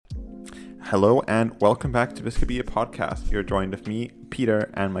Hello and welcome back to This Could Be a Podcast. You're joined with me, Peter,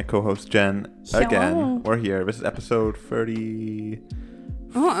 and my co-host Jen. Hello. Again, we're here. This is episode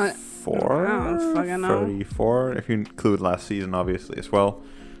 34? 34, if you include last season, obviously, as well.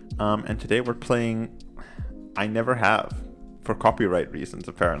 And today we're playing I Never Have, for copyright reasons,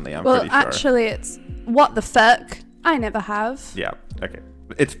 apparently. I'm pretty sure. Well, actually, it's What the Fuck? I Never Have. Yeah, okay.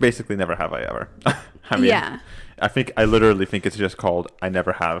 It's basically Never Have I Ever. I mean, yeah. I literally think it's just called I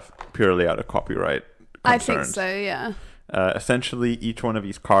Never Have, purely out of copyright concerns. I think so, yeah. Essentially, each one of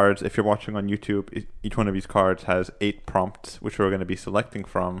these cards, if you're watching on YouTube, each one of these cards has 8 prompts, which we're going to be selecting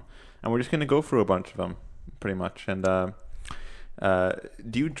from, and we're just going to go through a bunch of them, pretty much. And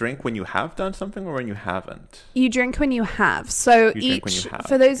do you drink when you have done something or when you haven't? You drink when you have. So You drink when you have,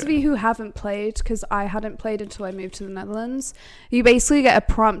 for those of okay. you who haven't played, because I hadn't played until I moved to the Netherlands, you basically get a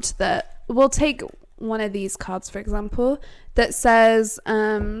prompt that will take one of these cards, for example, that says,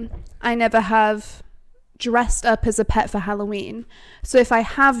 I never have dressed up as a pet for Halloween. So if I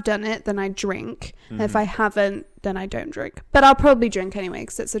have done it, then I drink. And if I haven't, then I don't drink. But I'll probably drink anyway,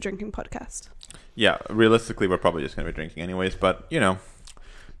 because it's a drinking podcast. Yeah, realistically, we're probably just going to be drinking anyways, but,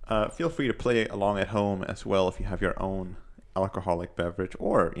 feel free to play along at home as well if you have your own alcoholic beverage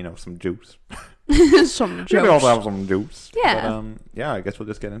or, some juice. Some Maybe jokes. I'll have some juice. Yeah. But, I guess we'll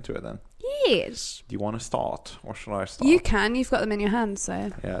just get into it then. Yes. Do you want to start, or should I start? You can. You've got them in your hand,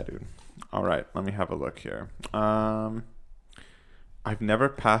 so. Yeah, dude. All right, let me have a look here. I've never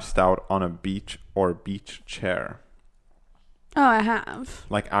passed out on a beach or beach chair. Oh, I have.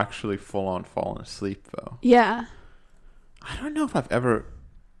 Like, actually full-on fallen asleep, though. Yeah. I don't know if I've ever...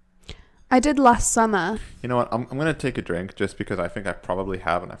 I did last summer. You know what? I'm going to take a drink just because I think I probably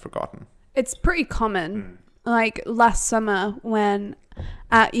have and I've forgotten. It's pretty common. Like, last summer when,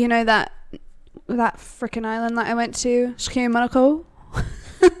 that freaking island that I went to, Schie, Monaco.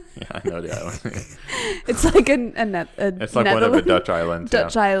 Yeah, I know the island. It's like It's like one of the Dutch islands.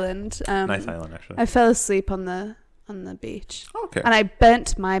 Dutch island. Nice island, actually. I fell asleep on the beach. Okay. And I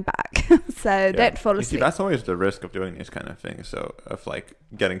bent my back. So don't fall You see, asleep. that's always the risk of doing these kind of things. So, of like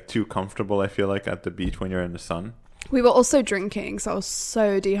getting too comfortable, I feel like, at the beach when you're in the sun. We were also drinking, so I was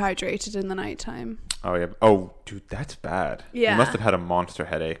so dehydrated in the nighttime. Oh, yeah. Oh, dude, that's bad. Yeah. You must have had a monster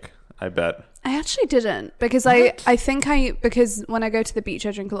headache, I bet. I actually didn't because What? because when I go to the beach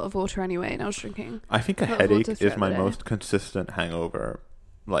I drink a lot of water anyway, and I was drinking. I think a lot of headache water is throughout my the day. most consistent hangover,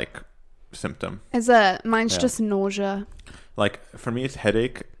 symptom. Mine's Yeah. just nausea. Like, for me, it's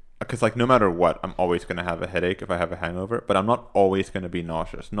headache, because, no matter what, I'm always going to have a headache if I have a hangover, but I'm not always going to be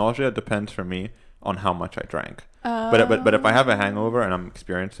nauseous. Nausea depends for me on how much I drank. But if I have a hangover and I'm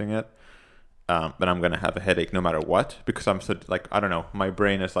experiencing it, then I'm going to have a headache no matter what, because I'm so, I don't know, my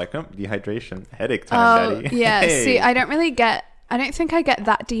brain is like, oh, dehydration, headache time, daddy. Yeah. Hey. See, I don't think I get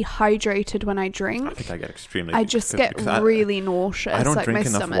that dehydrated when I drink. I think I get extremely... I just get really nauseous. I don't like, drink my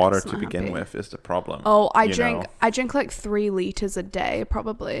enough stomach's water not to begin happy. with, is the problem. Oh, I you drink know? I drink like 3 liters a day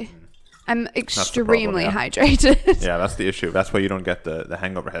probably. I'm the problem, extremely yeah. hydrated. Yeah, that's the issue. That's why you don't get the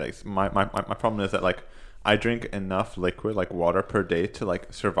hangover headaches. My problem is that I drink enough liquid, like water, per day to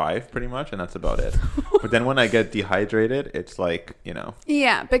survive pretty much, and that's about it. But then when I get dehydrated, it's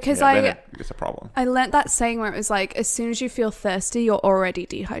Yeah, because then it's a problem. I learnt that saying where it was like, as soon as you feel thirsty, you're already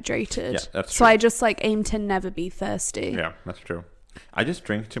dehydrated. Yeah, that's so true. I just aim to never be thirsty. Yeah, that's true. I just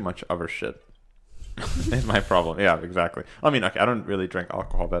drink too much other shit. Is my problem. Yeah, exactly. I mean, okay, I don't really drink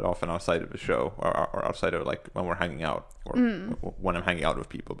alcohol that often outside of the show or outside of when we're hanging out or when I'm hanging out with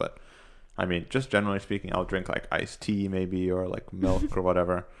people. But I mean, just generally speaking, I'll drink iced tea maybe or milk or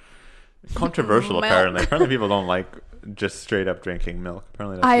whatever. Controversial, Milk. apparently. Apparently people don't like just straight up drinking milk.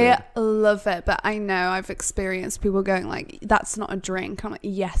 Apparently that's I love it, but I know I've experienced people going that's not a drink. I'm like,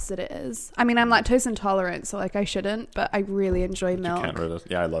 yes, it is. I mean, I'm lactose intolerant, so I shouldn't, but I really enjoy weird. milk. You can't resist.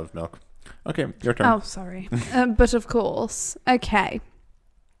 Yeah, I love milk. Okay, your turn. Oh, sorry. But of course. Okay.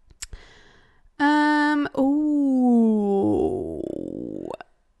 Ooh.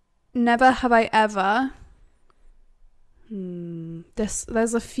 Never have I ever.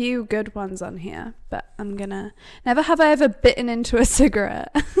 There's a few good ones on here, but I'm gonna. Never have I ever bitten into a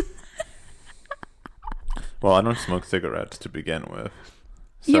cigarette. Well, I don't smoke cigarettes to begin with.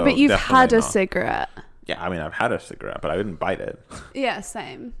 Yeah, so but you've had definitely a not. cigarette. Yeah, I mean, I've had a cigarette, but I didn't bite it. Yeah,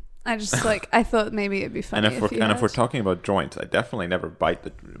 same. I just I thought maybe it'd be funny And if we're talking about joints, I definitely never bite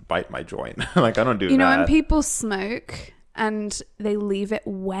my joint. I don't do that. You know, when people smoke and they leave it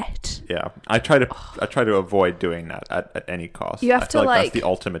wet Yeah, I try to avoid doing that at any cost. You have I to feel like that's the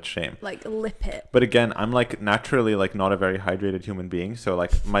ultimate shame. like lip it. But again, I'm like naturally like not a very hydrated human being, so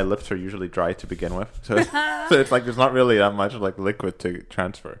like my lips are usually dry to begin with. So so it's like there's not really that much like liquid to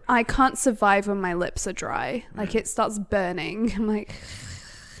transfer. I can't survive when my lips are dry. Like it starts burning. I'm like,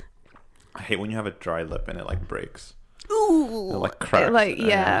 I hate when you have a dry lip and it like breaks. ooh, It like cracks. like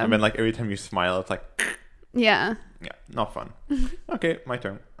yeah, And then like every time you smile, it's like yeah. yeah, not fun. Okay, my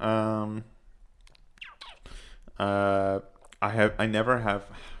turn. I never have.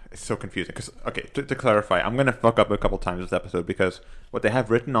 It's so confusing because okay, to clarify, I'm gonna fuck up a couple times this episode because what they have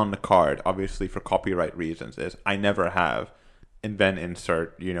written on the card, obviously for copyright reasons, is I never have, and then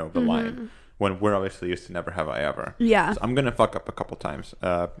insert the line. When we're obviously used to never have I ever. Yeah. So I'm gonna fuck up a couple times.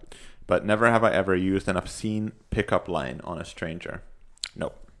 But never have I ever used an obscene pickup line on a stranger.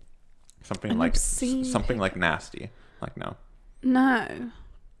 Nope. Something like nasty. Like no. No.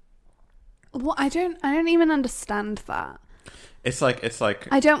 Well, I don't even understand that. It's like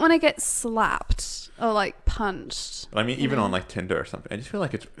I don't want to get slapped or like punched. I mean, even on like Tinder or something, I just feel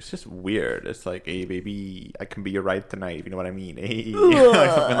like it's just weird. It's like, hey baby, I can be your ride tonight. You know what I mean? Hey,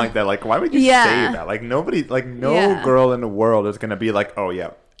 like something like that. Like, why would you say that? Like nobody, like no girl in the world is gonna be like, oh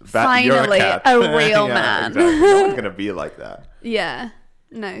yeah, finally a real man. Exactly. No one's gonna be like that. Yeah.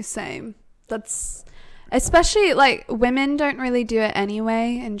 No, same. That's especially like women don't really do it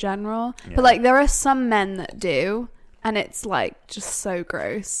anyway in general. Yeah. But like there are some men that do, and it's like just so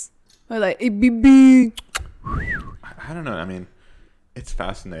gross. Or like hey, baby. I don't know. I mean, it's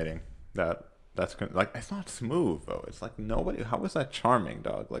fascinating that's like it's not smooth though. It's like nobody. How is that charming,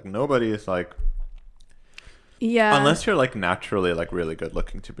 dog? Like nobody is like. Yeah. Unless you're like naturally like really good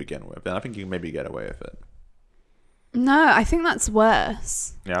looking to begin with, then I think you can maybe get away with it. No, I think that's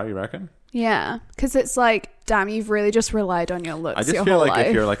worse. Yeah, you reckon? Yeah, because it's like, damn, you've really just relied on your looks. I just feel like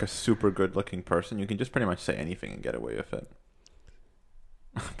if you're like a super good looking person, you can just pretty much say anything and get away with it.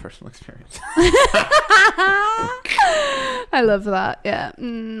 Personal experience. I love that. Yeah.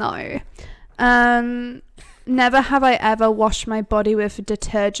 No. Never have I ever washed my body with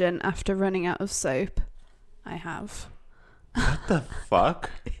detergent after running out of soap. I have. What the fuck?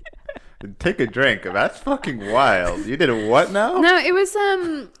 Take a drink. That's fucking wild. You did what now? No, it was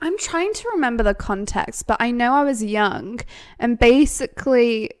I'm trying to remember the context, but I know I was young and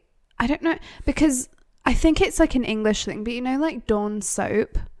basically I don't know because I think it's like an English thing, but like Dawn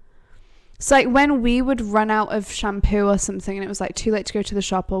soap. So like when we would run out of shampoo or something and it was like too late to go to the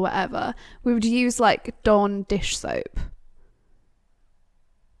shop or whatever, we would use like Dawn dish soap.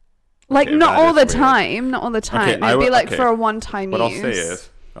 Like okay, not all the weird. time, not all the time. It'd be like for a one-time use.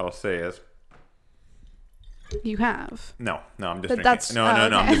 What I'll say is you have. No, I'm just drinking. No,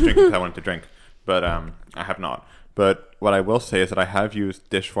 I'm just drinking because I wanted to drink. But I have not. But what I will say is that I have used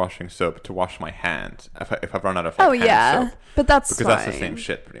dishwashing soap to wash my hands if I've run out of hand soap. But that's because fine. that's the same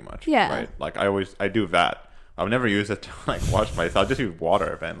shit pretty much. Yeah. Right? Like I do that. I'll never use it to like wash myself. I'll just use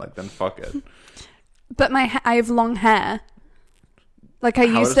water then fuck it. But I have long hair. Like I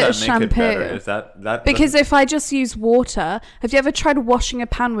used it as shampoo. Is that because if I just use water, have you ever tried washing a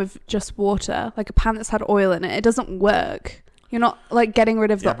pan with just water, like a pan that's had oil in it? It doesn't work. You're not like getting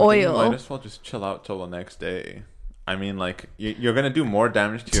rid of the oil. You might as well just chill out till the next day. I mean, like you're gonna do more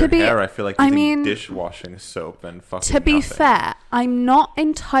damage to your hair. I feel like using dishwashing soap and fucking. To be fair, I'm not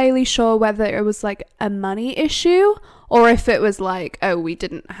entirely sure whether it was like a money issue or if it was like, oh, we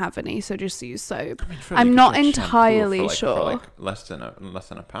didn't have any, so just use soap. I'm not entirely sure. For like less than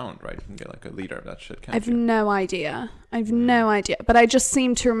a pound, right? You can get like a liter of that shit. I've no idea. But I just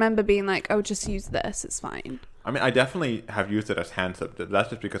seem to remember being like, oh, just use this. It's fine. I mean, I definitely have used it as hand soap. That's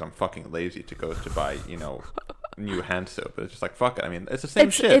just because I'm fucking lazy to go to buy, new hand soap. It's just like, fuck it. I mean, it's the same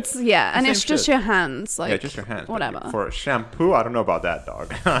shit. And it's just your hands. Like, yeah, just your hands. Whatever. For shampoo, I don't know about that,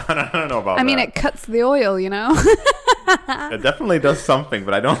 dog. I don't know about that. I mean, it cuts the oil, It definitely does something,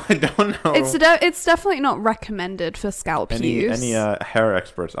 but I don't know. It's definitely not recommended for scalp use. Any hair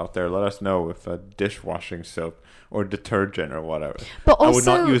experts out there, let us know if dishwashing soap or detergent or whatever. But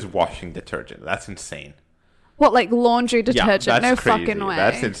also, I would not use washing detergent. That's insane. What, like laundry detergent? Yeah, no crazy. Fucking way.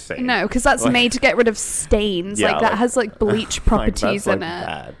 That's insane. No, because that's like, made to get rid of stains. Yeah, that has like bleach properties in it.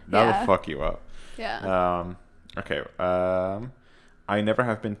 Bad. That'll fuck you up. Yeah. Okay. I never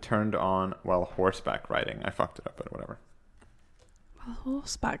have been turned on while horseback riding. I fucked it up, but whatever. While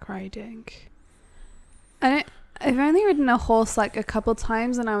horseback riding? I've only ridden a horse like a couple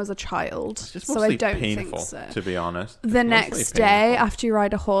times when I was a child, so I don't painful, think so. To be honest, the next day after you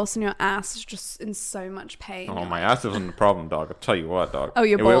ride a horse and your ass is just in so much pain. Oh, my ass wasn't the problem, dog. I'll tell you what, dog. Oh,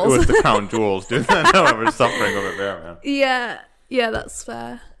 your balls. It was the crown jewels, dude. I know I was suffering over there, man. Yeah, that's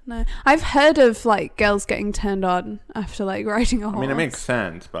fair. No. I've heard of like girls getting turned on after like riding a horse. I mean, it makes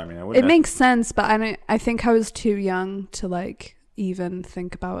sense, but I mean, I wouldn't. It makes sense, but I think I was too young to like even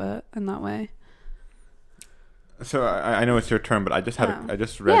think about it in that way. So I know it's your turn, but I just I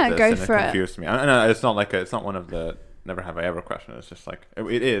just read this and it confused me. I know it's not one of the never have I ever question. It's just like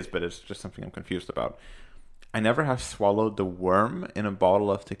it is, but it's just something I'm confused about. I never have swallowed the worm in a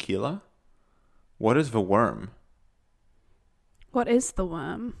bottle of tequila. What is the worm? What is the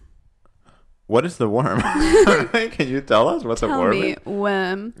worm? What is the worm? Can you tell us what the worm is? Tell me,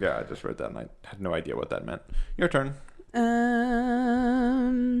 worm. Yeah, I just read that and I had no idea what that meant. Your turn. Oh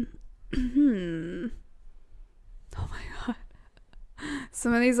my god.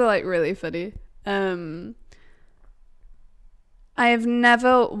 Some of these are like really funny. I have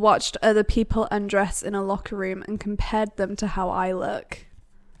never watched other people undress in a locker room and compared them to how I look.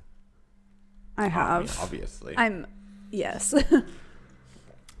 I have. I mean, obviously. Yes.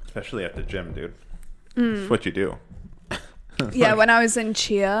 Especially at the gym, dude. That's what you do. Yeah, when I was in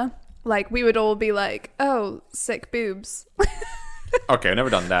cheer, like we would all be like, "Oh, sick boobs." Okay, I've never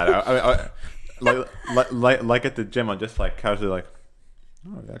done that. Like at the gym, I'm just like casually like,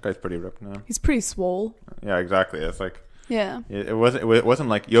 "Oh, that guy's pretty ripped now." He's pretty swole. Yeah, exactly. It's like, yeah. It wasn't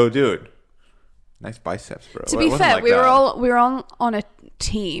like, "Yo, dude, nice biceps, bro." To be fair, like we were all on a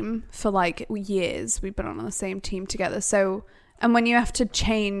team for like years. We've been on the same team together. So, and when you have to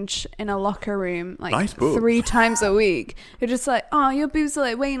change in a locker room like nice 3 times a week, you're just like, "Oh, your boobs are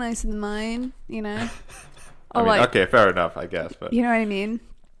like way nicer than mine," you know. I mean, okay, fair enough, I guess, but you know what I mean.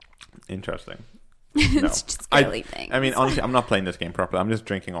 Interesting. It's just girly things. I mean, honestly, I'm not playing this game properly. I'm just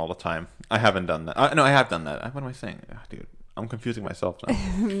drinking all the time. I haven't done that. No, I have done that. What am I saying? Dude, I'm confusing myself now.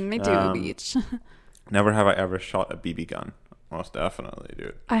 Me too, beach. Never have I ever shot a BB gun. Most definitely,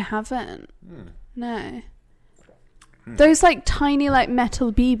 dude. I haven't. No. Those like tiny like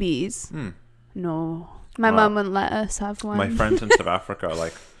metal BBs. No. My mum wouldn't let us have one. My friends in South Africa,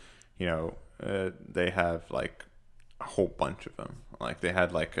 like, you know, they have like a whole bunch of them. Like they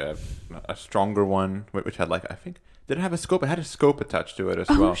had like a stronger one, which had like, I think, did it have a scope? It had a scope attached to it as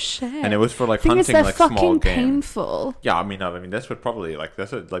well. Oh shit! And it was for like hunting like small game. Painful. Yeah, I mean, this would probably like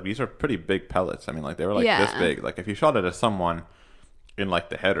these are pretty big pellets. I mean, like they were like this big. Like if you shot it at someone in like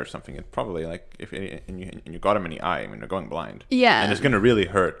the head or something, it probably like and you got him in the eye. I mean, you're going blind. Yeah, and it's gonna really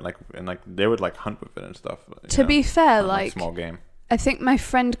hurt. Like and like they would like hunt with it and stuff. To be fair, like small game. I think my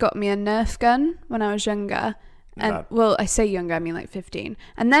friend got me a Nerf gun when I was younger. And well, I say younger, I mean like 15.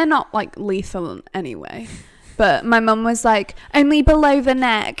 And they're not like lethal anyway. But my mum was like, only below the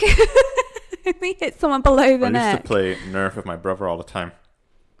neck. Only hit someone below the neck. I used to play Nerf with my brother all the time.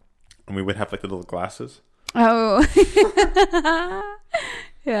 And we would have like the little glasses. Oh.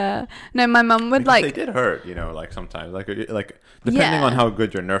 Yeah. No, my mum would like... They did hurt, you know, like sometimes. Like depending on how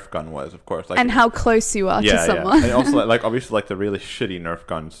good your Nerf gun was, of course. Like, and how close you are to someone. Yeah. And also, like obviously, like the really shitty Nerf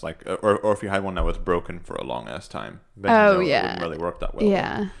guns, like, or if you had one that was broken for a long ass time. Then, it wouldn't really work that well.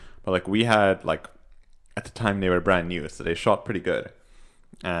 Yeah. But like we had, like, at the time they were brand new, so they shot pretty good.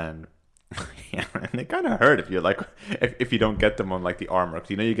 And... yeah, and they kind of hurt if you like if you don't get them on like the armor, because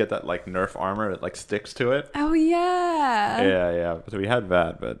you know you get that like Nerf armor that like sticks to it. Oh yeah. Yeah. So we had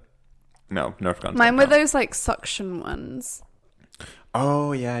that, but no Nerf guns. Mine were those like suction ones.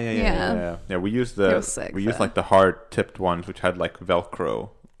 Oh yeah. We used like the hard tipped ones, which had like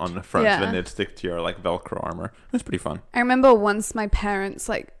Velcro on the front, so then they'd stick to your like Velcro armor. It was pretty fun. I remember once my parents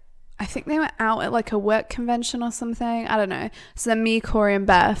like. I think they were out at like a work convention or something. I don't know. So then me, Corey and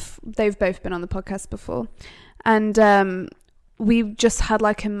Beth, they've both been on the podcast before. And we just had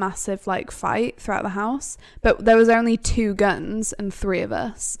like a massive like fight throughout the house. But there was only 2 guns and 3 of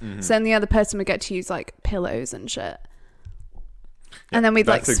us. Mm-hmm. So then the other person would get to use like pillows and shit. Yeah, and then we'd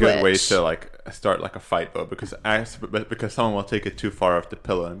like switch. That's a good way to like start like a fight though, because someone will take it too far off the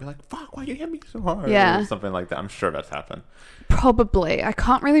pillow and be like, "Fuck, why you hit me so hard?" Yeah, or something like that. I'm sure that's happened. Probably. I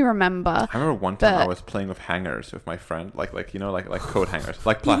can't really remember. I remember one time I was playing with hangers with my friend, like you know, like coat hangers,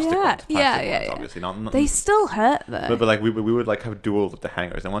 like plastic ones. Ones, obviously not. They still hurt though. But like we would like have duels with the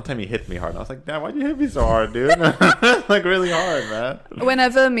hangers, and one time he hit me hard, and I was like, "Damn, why'd you hit me so hard, dude?" Like really hard, man.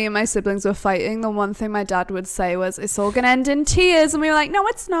 Whenever me and my siblings were fighting, the one thing my dad would say was, "It's all gonna end in tears," and we were like, "No,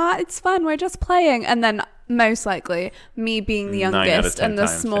 it's not. It's fun. We're just playing." And then most likely, me being the youngest and the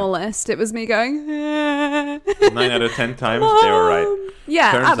smallest, it was me going. 9 out of 10 times Mom. They were right.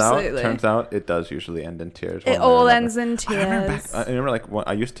 Yeah, absolutely. Turns out it does usually end in tears. It all ends in tears. I remember like when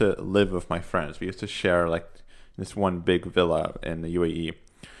I used to live with my friends. We used to share like this one big villa in the UAE.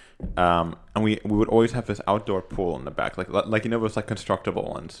 And we would always have this outdoor pool in the back, like you know, those like constructible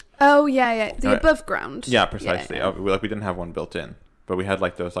ones. Oh yeah, the above ground. Yeah, precisely. Yeah. We didn't have one built in, but we had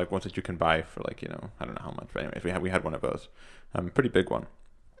like those like ones that you can buy for like, you know, I don't know how much, but anyways, we had one of those, pretty big one.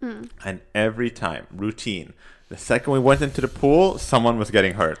 And every time, routine, the second we went into the pool, someone was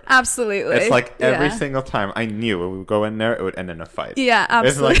getting hurt. Absolutely. It's like every single time I knew when we would go in there, it would end in a fight. Yeah,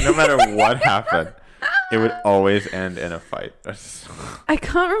 absolutely. It's like no matter what happened, it would always end in a fight. I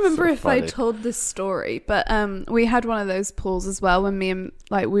can't remember so if funny. I told this story, but we had one of those pools as well when me and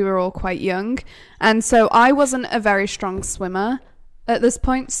like we were all quite young, and so I wasn't a very strong swimmer at this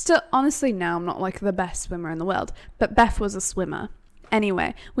point. Still, honestly, now I'm not like the best swimmer in the world, but Beth was a swimmer.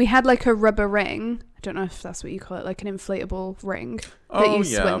 Anyway, we had like a rubber ring. I don't know if that's what you call it, like an inflatable ring that you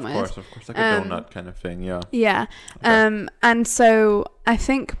swim with. Of course, like a donut kind of thing, yeah. Yeah. Okay. And so I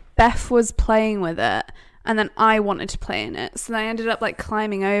think Beth was playing with it, and then I wanted to play in it. So I ended up like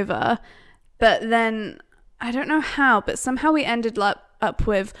climbing over, but then I don't know how, but somehow we ended up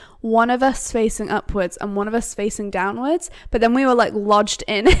with one of us facing upwards and one of us facing downwards, but then we were like lodged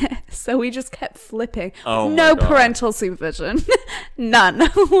in it, so we just kept flipping. No parental supervision. None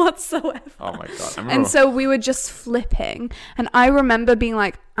whatsoever. Oh my god. And so we were just flipping, and I remember being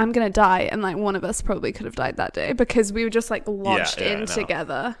like, I'm gonna die, and like one of us probably could have died that day because we were just like lodged in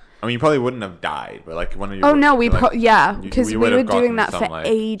together. I mean, you probably wouldn't have died, but like one of you. Oh no, because we were doing that for like,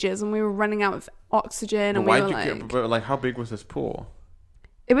 ages, and we were running out of oxygen, and we were like. But like, how big was this pool?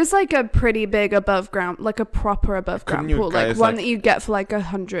 It was like a pretty big above ground, like a proper above ground pool, like one that you get for like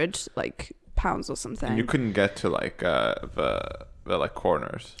 100 like pounds or something. And you couldn't get to like the like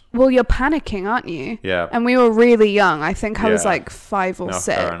corners. Well, you're panicking, aren't you? Yeah. And we were really young. I think I was like 5 or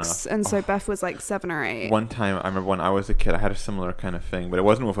 6, and so Beth was like 7 or 8. One time, I remember when I was a kid, I had a similar kind of thing, but it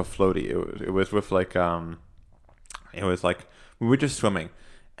wasn't with a floaty. It was with like it was like we were just swimming.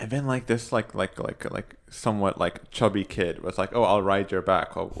 And then like this like somewhat like chubby kid was like, oh, I'll ride your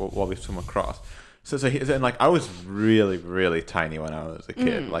back while we swim across. So and like I was really, really tiny when I was a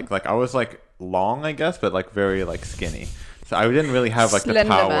kid. Like I was like long, I guess, but like very like skinny. So I didn't really have like the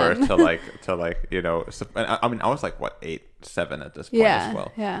power to like you know. I mean, I was like what 8, 7 at this point as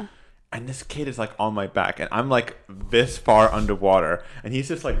well. Yeah. And this kid is like on my back, and I'm like this far underwater, and he's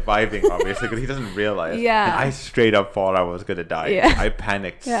just like vibing, obviously, because he doesn't realize. Yeah. And I straight up thought I was gonna die. Yeah. I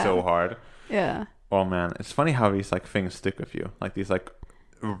panicked so hard. Yeah. Oh man, it's funny how these like things stick with you, like these like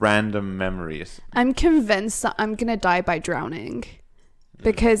random memories. I'm convinced that I'm gonna die by drowning,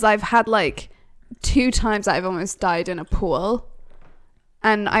 because I've had like 2 times I've almost died in a pool,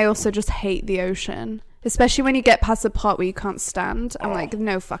 and I also just hate the ocean. Especially when you get past the part where you can't stand. I'm like,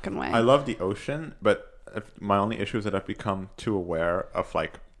 no fucking way. I love the ocean, but my only issue is that I've become too aware of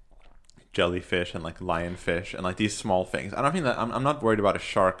like jellyfish and like lionfish and like these small things. I don't think that I'm not worried about a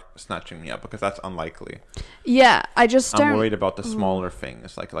shark snatching me up because that's unlikely. Yeah, I'm worried about the smaller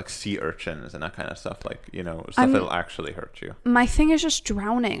things like sea urchins and that kind of stuff. Like, you know, stuff that'll actually hurt you. My thing is just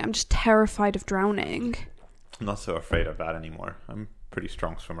drowning. I'm just terrified of drowning. I'm not so afraid of that anymore. I'm a pretty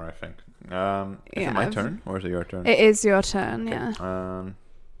strong swimmer, I think. Is it my turn or is it your turn? It is your turn, okay.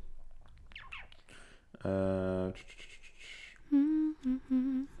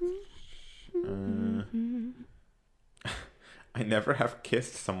 I never have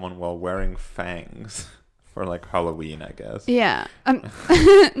kissed someone while wearing fangs for like Halloween, I guess. Yeah.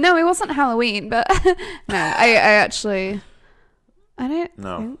 No, it wasn't Halloween, but no, I don't think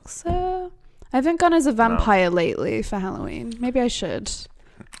so. I haven't gone as a vampire lately for Halloween. Maybe I should.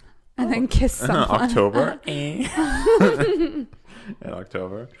 And then kiss someone. October? In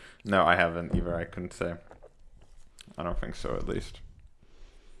October? No, I haven't either, I couldn't say. I don't think so, at least.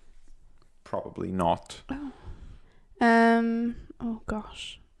 Probably not. Oh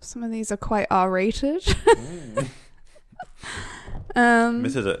gosh. Some of these are quite R-rated.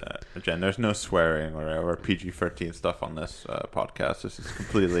 This is Jen, there's no swearing or PG-13 stuff on this podcast. This is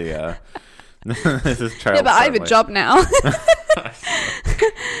completely... this is child Yeah, but I have a job now.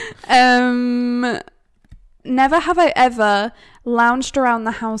 Never have I ever lounged around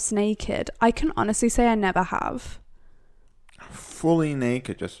the house naked. I can honestly say I never have. Fully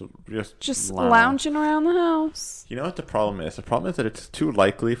naked, just lounging around the house. You know what the problem is? The problem is that it's too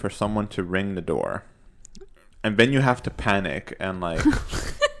likely for someone to ring the door, and then you have to panic and like.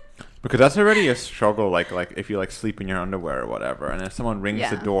 Because that's already a struggle, like if you like sleep in your underwear or whatever, and if someone rings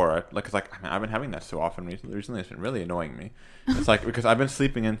the door, like it's like I've been having that so often recently. It's been really annoying me. It's like because I've been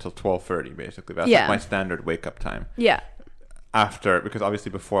sleeping until 12:30 basically. That's like my standard wake up time. Yeah. Because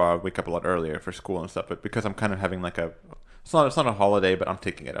obviously before I wake up a lot earlier for school and stuff, but because I'm kind of having like it's not a holiday, but I'm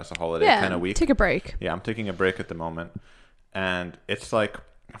taking it as a holiday kind of week. Take a break. Yeah, I'm taking a break at the moment, and it's like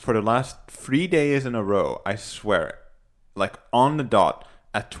for the last 3 days in a row, I swear, like on the dot.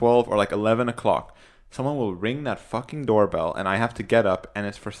 At 12 or like 11 o'clock, someone will ring that fucking doorbell and I have to get up and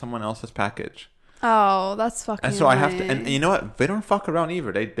it's for someone else's package. Oh, that's fucking And so annoying. I have to, and you know what? They don't fuck around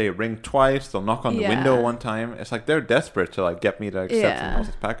either. They ring twice. They'll knock on the window one time. It's like they're desperate to like get me to accept someone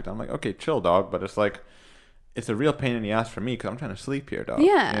else's package. I'm like, okay, chill, dog. But it's like, it's a real pain in the ass for me because I'm trying to sleep here, dog.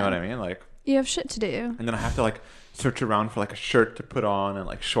 Yeah. You know what I mean? Like, you have shit to do. and then I have to like search around for like a shirt to put on and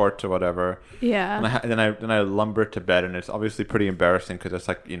like shorts or whatever. Yeah. And then I lumber to bed and it's obviously pretty embarrassing because it's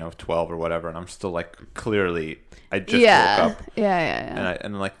like 12 or whatever and I'm still like clearly I just woke up. Yeah.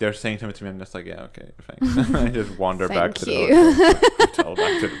 And like they're saying something to me, I'm just like, yeah, okay, thanks. I just wander back to Thank the hotel,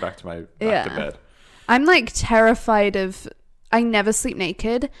 back to bed. I'm like terrified of. I never sleep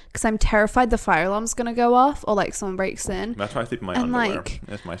naked because I'm terrified the fire alarm's gonna go off or like someone breaks in. That's why I sleep in my underwear.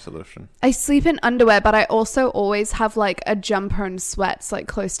 That's my solution. I sleep in underwear, but I also always have like a jumper and sweats like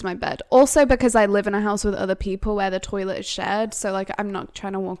close to my bed. Also because I live in a house with other people where the toilet is shared, so like I'm not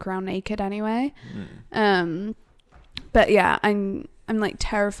trying to walk around naked anyway. But yeah, I'm like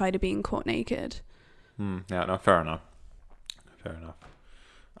terrified of being caught naked. Yeah, no, fair enough.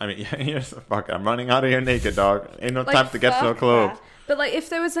 I mean, fuck, I'm running out of here naked, dog. Ain't no time to get so close. But like if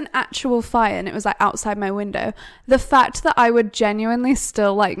there was an actual fire and it was like outside my window, the fact that I would genuinely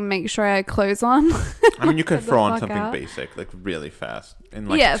still like make sure I had clothes on. I mean, you could throw on something basic, like really fast in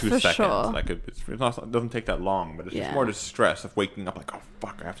like 2 seconds. Sure. Like it doesn't take that long, but it's just more the stress of waking up like, oh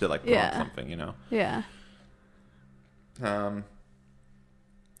fuck, I have to like put on something, Yeah.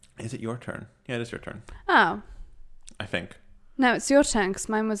 Is it your turn? Yeah, it is your turn. Oh. I think. No, it's your turn because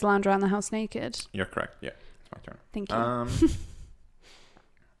mine was lounge around the house naked. You're correct. Yeah, it's my turn. Thank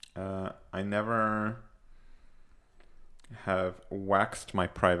you. I never have waxed my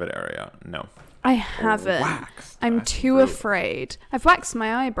private area. No. I haven't. Waxed? I'm too afraid. I've waxed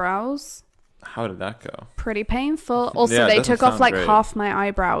my eyebrows. How did that go? Pretty painful. Also, they took off like great. half my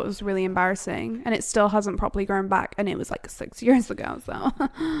eyebrow. It was really embarrassing. And it still hasn't properly grown back. And it was like 6 years ago, so...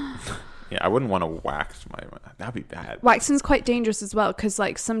 Yeah, I wouldn't want to wax my... That'd be bad. Waxing's quite dangerous as well because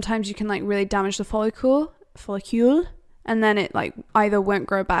like sometimes you can like really damage the follicle, and then it like either won't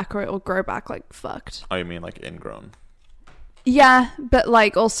grow back or it will grow back like fucked. Oh, you mean like ingrown? Yeah, but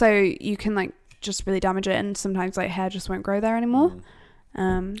like also you can like just really damage it and sometimes like hair just won't grow there anymore.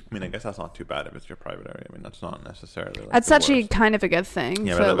 I mean, I guess that's not too bad if it's your private area. I mean, that's not necessarily like that's actually kind of a good thing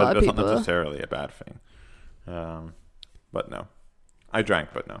for a lot of people. That's not necessarily a bad thing. But no. I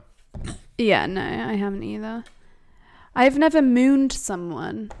drank, but no. Yeah, no, I haven't either. I've never mooned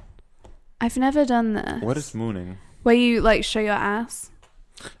someone. I've never done this. What is mooning? Where you like show your ass?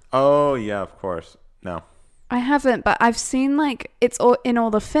 Oh, yeah, of course. No. I haven't, but I've seen like it's all in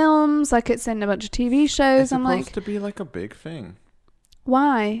all the films, like it's in a bunch of TV shows. It's supposed to be like a big thing.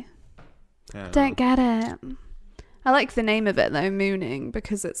 Why? Yeah, Don't get it. I like the name of it though, mooning,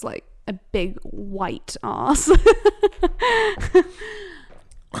 because it's like a big white ass.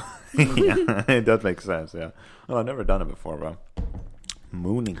 Yeah, it does make sense. Yeah. Well, I've never done it before, bro.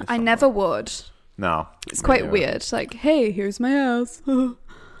 Mooning. I never would. No. It's quite weird. Like, hey, here's my ass.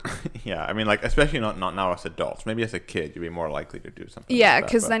 Yeah, I mean, like, especially not now as adults. Maybe as a kid, you'd be more likely to do something. Yeah, like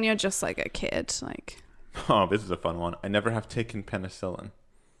because then you're just like a kid. Like, oh, this is a fun one. I never have taken penicillin.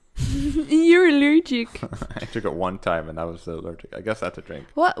 You're allergic. I took it one time and I was allergic. I guess that's a drink.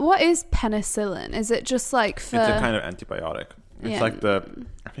 What is penicillin? Is it just like for? It's a kind of antibiotic. It's like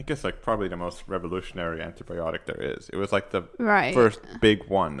I think it's like probably the most revolutionary antibiotic there is. It was like the first big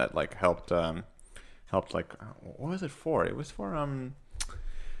one that like helped like, what was it for? It was for I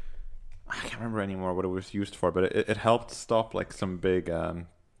can't remember anymore what it was used for, but it helped stop like some big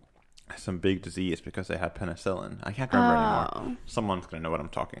disease because they had penicillin. I can't remember anymore. Someone's gonna know what I'm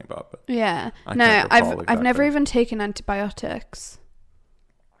talking about, but yeah, no, I've never even taken antibiotics.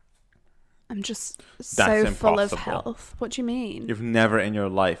 I'm just so full of health. What do you mean? You've never in your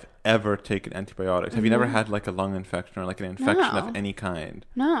life ever taken antibiotics. Have you never had like a lung infection or like an infection of any kind?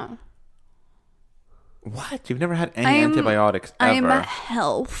 No. What? You've never had any antibiotics ever? I'm a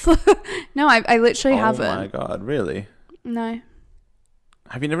health. No, I literally haven't. Oh my god, really? No.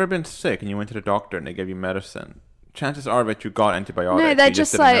 Have you never been sick and you went to the doctor and they gave you medicine? Chances are that you got antibiotics. No, they're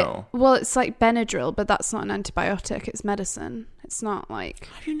just like, well, it's like Benadryl, but that's not an antibiotic. It's medicine. It's not like...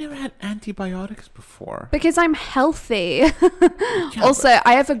 Have you never had antibiotics before? Because I'm healthy. Also,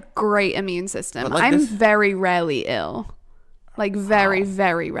 I have a great immune system. Like I'm very rarely ill. Like very,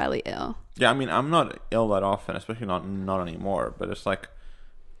 very rarely ill. Yeah, I mean, I'm not ill that often, especially not anymore. But it's like,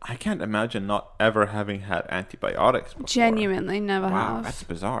 I can't imagine not ever having had antibiotics before. Genuinely never have. Wow, that's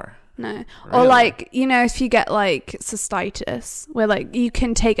bizarre. No. Really? Or like, you know, if you get like cystitis, where like you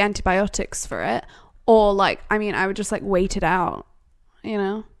can take antibiotics for it, or like, I mean, I would just like wait it out, you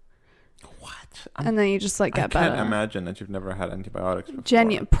know? What? And then you just like get better. I can't imagine that you've never had antibiotics before.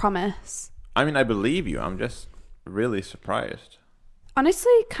 Genuine promise. I mean, I believe you. I'm just really surprised.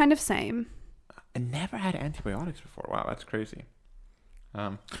 Honestly, kind of same. I never had antibiotics before. Wow, that's crazy.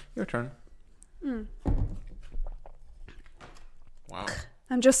 Your turn. Wow.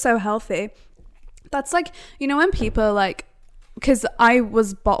 I'm just so healthy. That's like, you know, when people are like, because I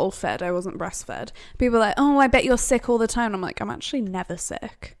was bottle fed, I wasn't breastfed. People are like, oh, I bet you're sick all the time. And I'm like, I'm actually never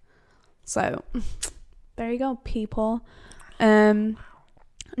sick. So there you go, people. Never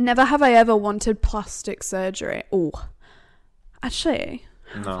have I ever wanted plastic surgery. Oh, actually,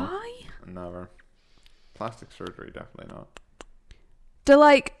 have I? Never. Plastic surgery, definitely not. Do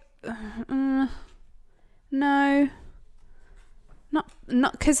like, no.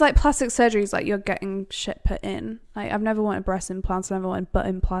 Not because like plastic surgery is like you're getting shit put in. Like I've never wanted breast implants. I've never wanted butt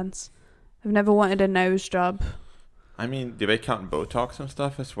implants. I've never wanted a nose job. I mean, do they count Botox and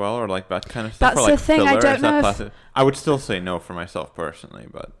stuff as well, or like that kind of stuff? That's or like the thing. filler? I don't know. I would still say no for myself personally,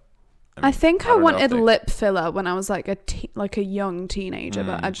 but I think I wanted lip filler when I was like a young teenager,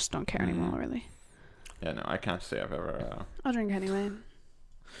 but I just don't care anymore, really. Yeah, no, I can't say I've ever. I'll drink anyway.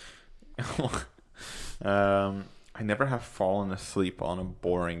 I never have fallen asleep on a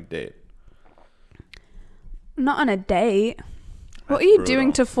boring date. Not on a date. What are you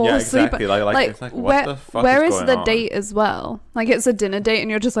doing to fall asleep? Exactly. Like it's like what the fuck where is is going the on? date as well? Like it's a dinner date and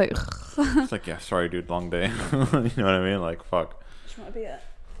you're just like It's like, yeah, sorry dude, long day. You know what I mean? Like fuck. Just want a beer.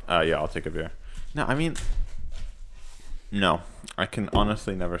 Yeah, I'll take a beer. No, I mean, no. I can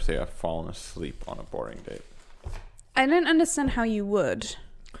honestly never say I've fallen asleep on a boring date. I don't understand how you would.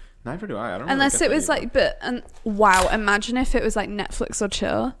 Neither do I. I don't Unless really it was like, wow, imagine if it was like Netflix or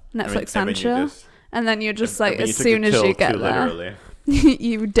chill. Netflix and chill. And then you're just like, as soon as you get there,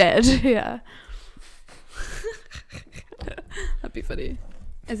 you dead. Yeah. That'd be funny.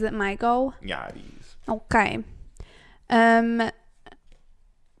 Is it my goal? Yeah, it is. Okay.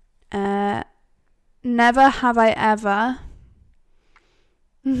 Never have I ever.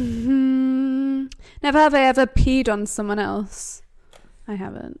 Never have I ever peed on someone else. I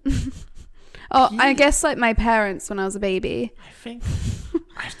haven't. I guess like my parents when I was a baby. I think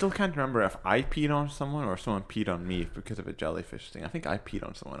I still can't remember if I peed on someone or someone peed on me because of a jellyfish thing. I think I peed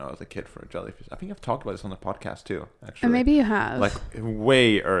on someone when I was a kid for a jellyfish. I think I've talked about this on the podcast too, actually. Or maybe you have. Like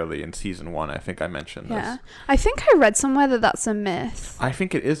way early in season 1, I think I mentioned this. I think I read somewhere that that's a myth. I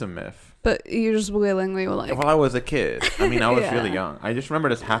think it is a myth. But you just willingly were like... Well, I was a kid. I mean, I was really young. I just remember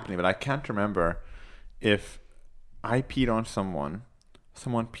this happening, but I can't remember if I peed on someone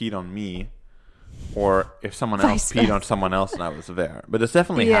peed on me, or if someone else peed on someone else and I was there. But it's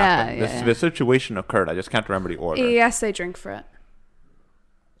definitely happened. The situation occurred. I just can't remember the order. Yes, they drink for it.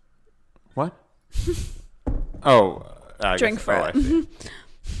 What? Oh. Drink for it. I see.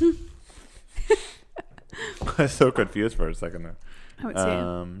 I was so confused for a second there. Oh, it's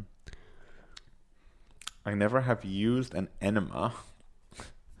you. I never have used an enema.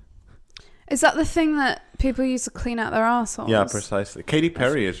 Is that the thing that people use to clean out their arseholes? Yeah, precisely. Katy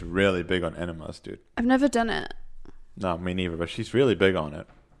Perry is really big on enemas, dude. I've never done it. No, me neither, but she's really big on it.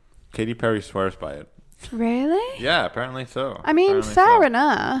 Katy Perry swears by it. Really? Yeah, apparently so. I mean, fair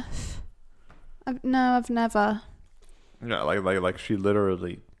enough. I've never. Yeah, like she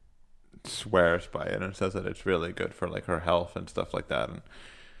literally swears by it and says that it's really good for like her health and stuff like that. And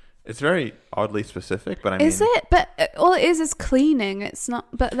it's very oddly specific, but I mean... Is it? But all it is cleaning. It's not...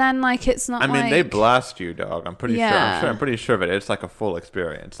 But then, like, it's not I mean, they blast you, dog. I'm pretty sure. I'm pretty sure of it. It's like a full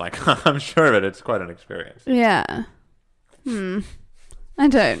experience. Like, I'm sure of it. It's quite an experience. Yeah. I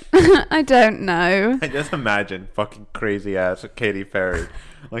don't. I don't know. I just imagine fucking crazy ass Katy Perry,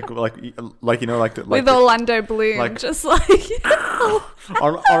 like you know, like with Orlando Bloom, like, just like. all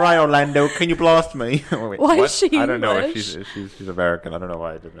right, Orlando, can you blast me? Wait, why is she English? I don't know if she's American. I don't know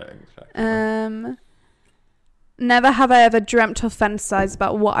why I did that English. Never have I ever dreamt or fantasized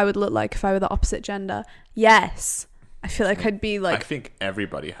about what I would look like if I were the opposite gender. Yes. I feel like I'd be like... I think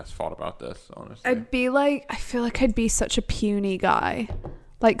everybody has thought about this, honestly. I feel like I'd be such a puny guy.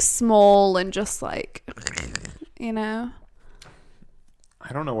 Like, small and just like, you know?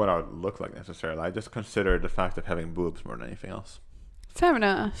 I don't know what I would look like necessarily. I just consider the fact of having boobs more than anything else. Fair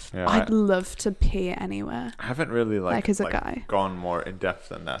enough. Yeah, I'd love to pee anywhere. I haven't really as a guy gone more in depth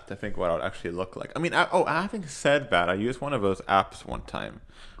than that to think what I would actually look like. I mean, having said that, I used one of those apps one time.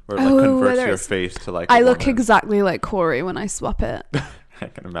 Where it converts your face to like... I look exactly like Corey when I swap it. I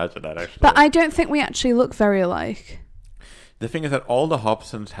can imagine that, actually. But I don't think we actually look very alike. The thing is that all the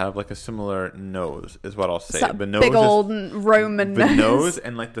Hobsons have like a similar nose, is what I'll say. It's that The nose big old Roman the nose. nose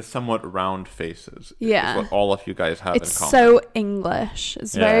and like the somewhat round faces. Yeah. Is what all of you guys have It's in common. so English.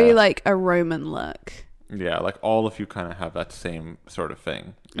 It's very Yeah. like a Roman look. Yeah, like all of you kind of have that same sort of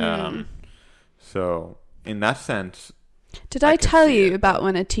thing. So in that sense, Did I I can tell see you it. about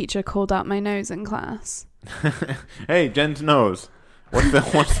when a teacher called out my nose in class? hey, Jen's nose. What's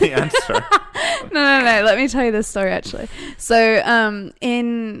the answer? No. Let me tell you this story actually. So,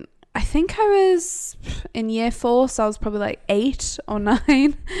 I think I was in year 4, so I was probably like 8 or 9.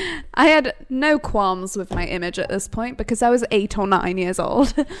 I had no qualms with my image at this point because I was 8 or 9 years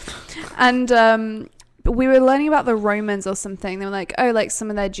old. And we were learning about the Romans or something. They were like, oh, like some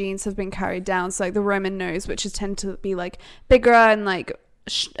of their genes have been carried down. So like the Roman nose, which is tend to be like bigger and like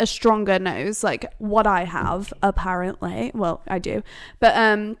a stronger nose, like what I have apparently. Well, I do. But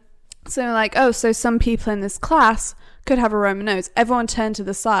so like, oh, so some people in this class could have a Roman nose. Everyone turn to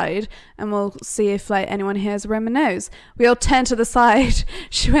the side and we'll see if like anyone here has a Roman nose. We all turned to the side.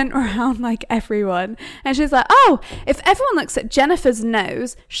 She went around like everyone and she's like, oh, if everyone looks at Jennifer's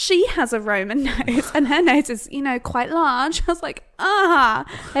nose, she has a Roman nose and her nose is, you know, quite large. I was like,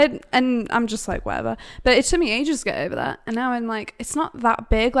 and I'm just like, whatever. But it took me ages to get over that. And now I'm like, it's not that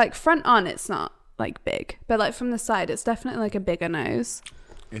big. Like front on, it's not like big, but like from the side, it's definitely like a bigger nose.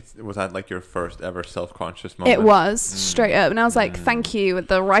 Was that like your first ever self-conscious moment? It was straight up, and I was like, "Thank you." At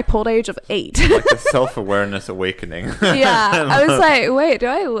the ripe old age of 8, like the self-awareness awakening. Yeah, I was like, "Wait, do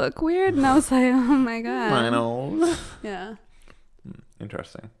I look weird?" And I was like, "Oh my god." I know. Yeah.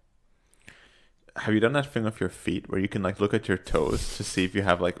 Interesting. Have you done that thing with your feet where you can like look at your toes to see if you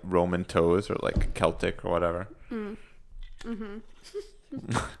have like Roman toes or like Celtic or whatever?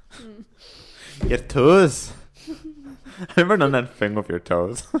 Your toes. I've never done that thing with your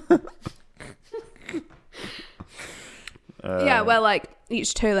toes. Yeah, well, like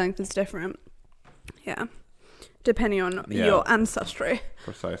each toe length is different. Yeah, depending on your ancestry.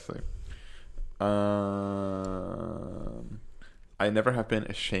 Precisely. I never have been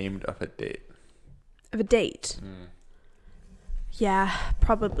ashamed of a date. Of a date? Yeah,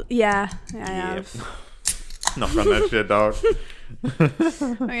 probably. Yeah, I have. Knock on that shit, dog.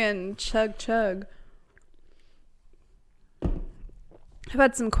 Again, chug. I've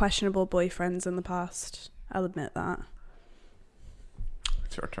had some questionable boyfriends in the past. I'll admit that.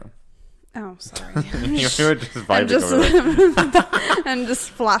 It's your turn. Oh, sorry. You were just vibing and just, over it. and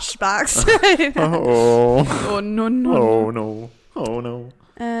just flashbacks. Oh. Oh, no. Oh, no.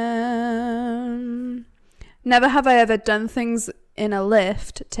 Never have I ever done things in a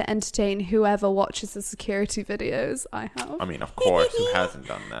lift to entertain whoever watches the security videos. I have. I mean, of course, who hasn't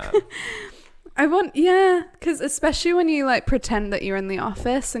done that? Because especially when you like pretend that you're in the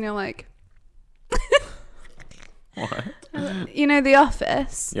office and you're like, What? You know, The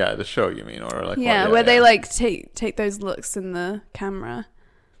Office. Yeah, the show, you mean, or like where they like take those looks in the camera.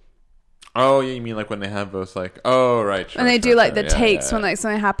 Oh, yeah, you mean like when they have those like, oh right, sure, and they do like the yeah, takes when like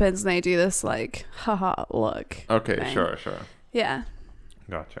something happens and they do this like haha look. Okay, thing. sure. Yeah.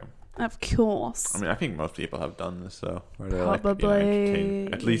 Gotcha. Of course. I mean, I think most people have done this though, where they're Probably, like,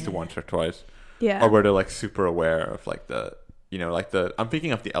 entertained at least once or twice. Yeah. Or where they're like super aware of like the, like the, I'm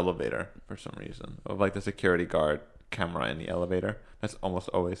thinking of the elevator for some reason, of like the security guard camera in the elevator. That's almost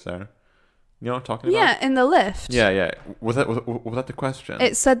always there. You know what I'm talking about? Yeah, in the lift. Yeah. Was that the question?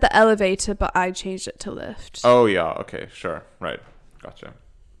 It said the elevator, but I changed it to lift. Oh yeah, okay, sure. Right. Gotcha.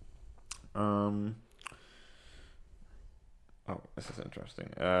 Oh, this is interesting.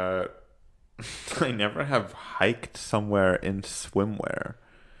 I never have hiked somewhere in swimwear.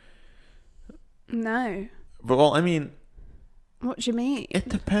 No. But, well, I mean, What do you mean? it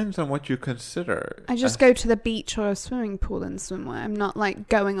depends on what you consider. I just go to the beach or a swimming pool in swimwear. I'm not like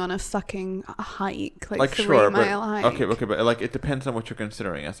going on a fucking hike, like 3-mile hike. Okay, but like it depends on what you're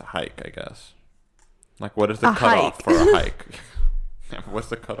considering as a hike, I guess. Like, what is the A cutoff hike. for a hike? Yeah, what's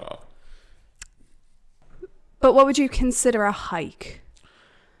the cutoff? But what would you consider a hike?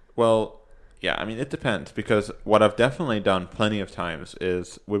 Well, yeah, I mean, it depends, because what I've definitely done plenty of times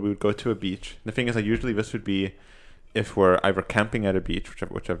is when we would go to a beach. The thing is, like, usually this would be if we're either camping at a beach,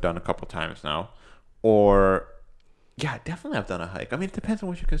 which I've done a couple times now, or, yeah, definitely I've done a hike. I mean, it depends on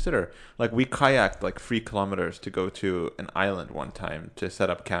what you consider. Like, we kayaked like 3 kilometers to go to an island one time to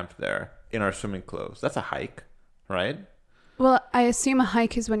set up camp there in our swimming clothes. That's a hike, right? Well, I assume a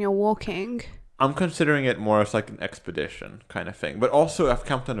hike is when you're walking. I'm considering it more as like an expedition kind of thing. But also I've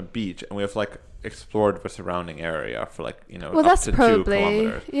camped on a beach and we have like explored the surrounding area for like, Well, up that's to 2 probably,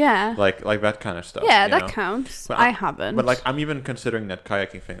 kilometers. yeah. Like that kind of stuff. Yeah, you that know? counts. But I haven't. But like I'm even considering that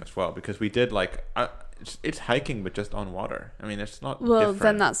kayaking thing as well, because we did like it's hiking, but just on water. I mean, it's not. Well, different.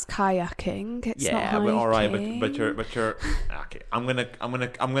 then that's kayaking. It's not hiking. But all right, but you're okay. I'm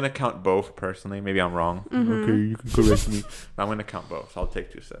gonna count both personally. Maybe I'm wrong. Okay, you can correct me. But I'm gonna count both. So I'll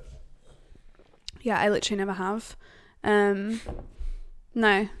take 2 sips. Yeah, I literally never have.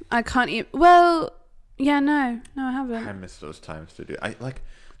 No, I can't eat. Well, yeah, no, I haven't. I miss those times to do. I like.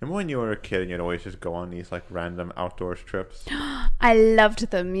 Remember when you were a kid and you'd always just go on these like random outdoors trips? I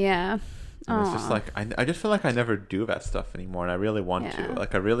loved them. Yeah. And it's just like I just feel like I never do that stuff anymore, and I really want to.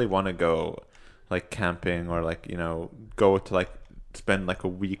 Like I really want to go, like camping or like go to like spend like a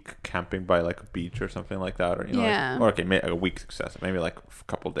week camping by like a beach or something like that, or like, or okay, maybe a week success, maybe like a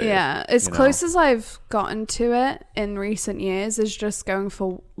couple days. Yeah, as close as I've gotten to it in recent years is just going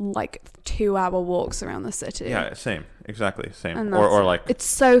for like 2-hour walks around the city. Yeah, same, exactly, same. And or like it's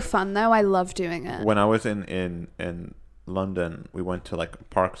so fun though. I love doing it. When I was in London, we went to like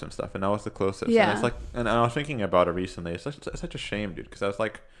parks and stuff, and that was the closest. Yeah, and it's like, and I was thinking about it recently. It's such a shame, dude, because I was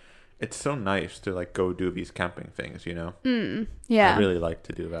like, it's so nice to like go do these camping things, Yeah, I really like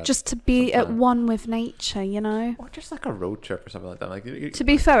to do that. Just to be at one with nature, or just like a road trip or something like that. Like to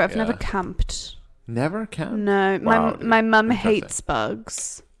be fair, I've never camped. Never camped? No, my mum hates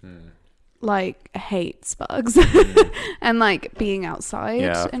bugs. Like hates bugs and like being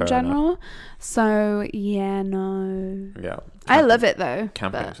outside in general. Enough. So no. Yeah, I love it though.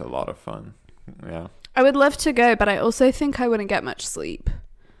 Camping is a lot of fun. Yeah, I would love to go, but I also think I wouldn't get much sleep.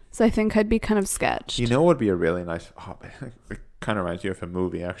 So I think I'd be kind of sketched. What would be a really nice... Oh, it kind of reminds you of a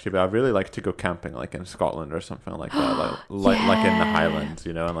movie, actually. But I'd really like to go camping, like in Scotland or something like that. Like in the Highlands,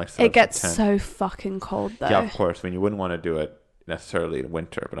 and like... It gets so fucking cold, though. Yeah, of course. I mean, you wouldn't want to do it necessarily in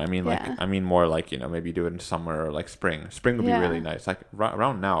winter. But I mean, more like, maybe do it in summer or like spring. Spring would be really nice. Like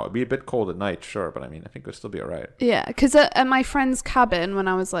around now, it'd be a bit cold at night, sure. But I mean, I think it would still be all right. Yeah, because at my friend's cabin, when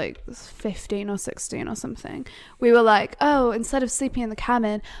I was like 15 or 16 or something, we were like, oh, instead of sleeping in the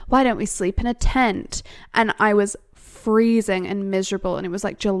cabin, why don't we sleep in a tent? And I was freezing and miserable, and it was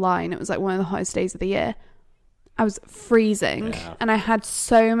like July, and it was like one of the hottest days of the year. I was freezing and I had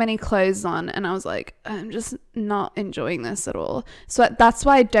so many clothes on, and I was like, I'm just not enjoying this at all. So that's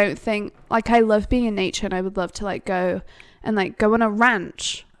why I don't think, like, I love being in nature, and I would love to like go on a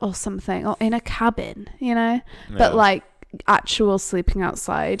ranch or something, or in a cabin, but like actual sleeping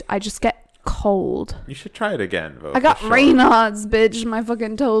outside, I just get cold. You should try it again, though. I got Raynaud's, bitch. My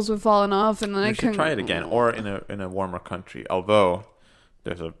fucking toes were falling off, and then I couldn't. You should try it again, or in a warmer country, although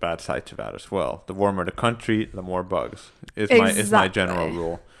there's a bad side to that as well. The warmer the country, the more bugs is my general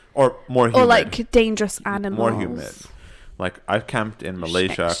rule. Or more humid. Or like dangerous animals. More humid. Like I've camped in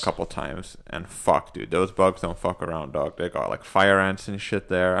Malaysia a couple times, and fuck, dude, those bugs don't fuck around, dog. They got like fire ants and shit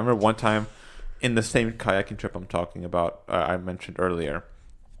there. I remember one time in the same kayaking trip I'm talking about, I mentioned earlier,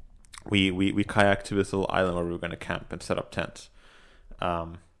 we kayaked to this little island where we were going to camp and set up tents.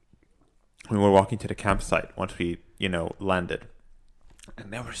 We were walking to the campsite once we landed.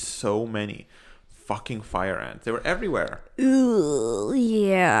 And there were so many fucking fire ants. They were everywhere. Ooh,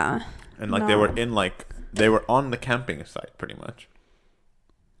 yeah. And like they were on the camping site pretty much.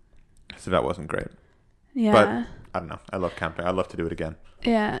 So that wasn't great. Yeah. But I don't know. I love camping. I'd love to do it again.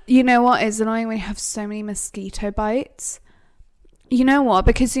 Yeah. You know what is annoying when you have so many mosquito bites? You know what?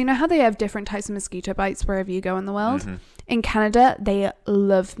 Because you know how they have different types of mosquito bites wherever you go in the world? Mm-hmm. In Canada, they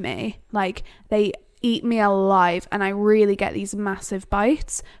love me. Like, they eat me alive, and I really get these massive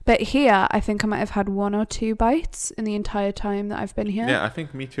bites. But here, I think I might have had 1 or 2 bites in the entire time that I've been here. Yeah, I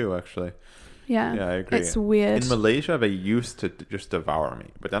think me too, actually. Yeah, I agree. It's weird. In Malaysia, they used to just devour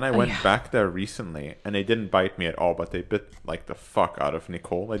me. But then I went back there recently, and they didn't bite me at all, but they bit like the fuck out of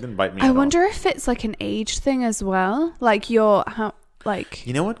Nicole. They didn't bite me at all. I wonder if it's like an age thing as well. Like you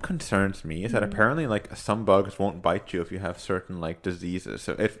know what concerns me is that apparently like some bugs won't bite you if you have certain like diseases.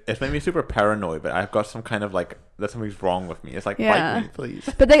 So it made me super paranoid, but I've got some kind of like that something's wrong with me. It's like, bite me, please.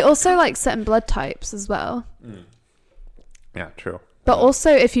 But they also like certain blood types as well. Yeah, true. But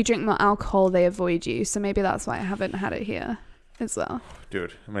also if you drink more alcohol, they avoid you. So maybe that's why I haven't had it here as well.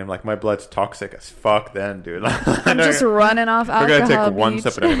 Dude, I mean, like my blood's toxic as fuck then, dude. I'm just running off alcohol. We're gonna take one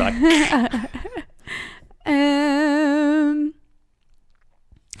sip and I'm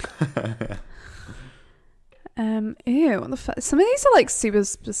like ew, what the fuck? Some of these are like super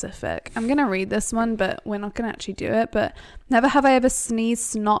specific. I'm gonna read this one, but we're not gonna actually do it. But never have I ever sneezed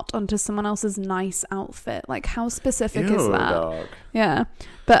snot onto someone else's nice outfit. Like, how specific is that? Dog. Yeah,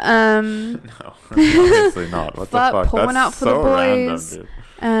 but no, obviously not. What the fuck? Pouring out for the boys.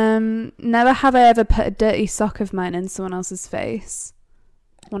 Random, dude. Never have I ever put a dirty sock of mine in someone else's face.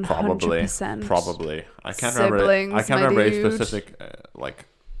 100%. Probably. I can't remember a specific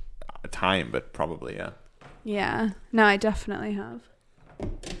time, but probably, yeah. Yeah. No, I definitely have.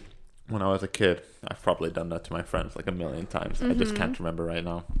 When I was a kid, I've probably done that to my friends like a million times. I just can't remember right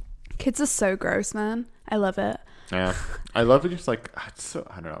now. Kids are so gross, man. I love it. Yeah. I love it. Just like, it's so,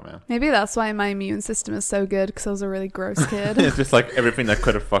 I don't know, man. Maybe that's why my immune system is so good, because I was a really gross kid. It's just like everything that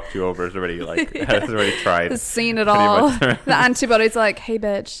could have fucked you over is already like, has already tried. Has seen it all. The antibodies are like, hey,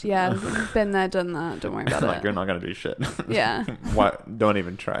 bitch. Yeah, been there, done that. Don't worry about like, it. you're not going to do shit. Yeah. What? Don't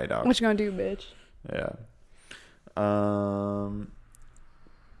even try, dog. What you gonna do, bitch? Yeah.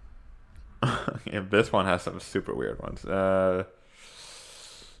 Yeah, this one has some super weird ones.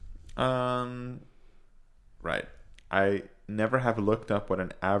 Right. I never have looked up what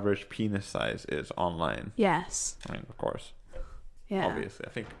an average penis size is online. Yes. I mean, of course. Yeah. Obviously. I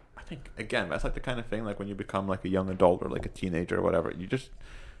think again, that's like the kind of thing like when you become like a young adult or like a teenager or whatever, you just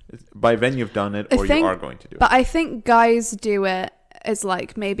by then you've done it or you are going to do it. But I think guys do it as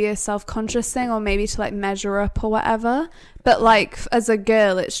like maybe a self-conscious thing or maybe to like measure up or whatever. But like as a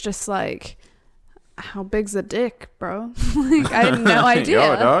girl, it's just like, how big's a dick, bro? Like, I had no idea.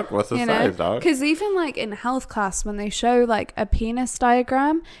 Yo, dog, what's the size, dog? Because even like in health class, when they show like a penis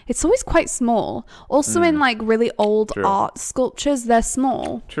diagram, it's always quite small. Also in like really old art sculptures, they're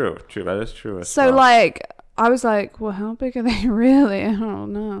small. True. That is true. So like, I was like, well, how big are they really? I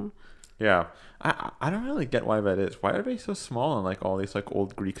don't know. Yeah. I don't really get why that is. Why are they so small in like all these like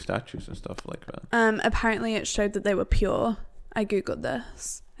old Greek statues and stuff like that? Apparently it showed that they were pure. I googled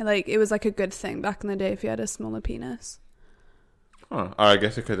this. Like, it was like a good thing back in the day if you had a smaller penis. Oh, I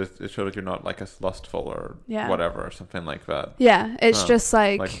guess because it showed that you're not like as lustful or whatever or something like that. Yeah, it's just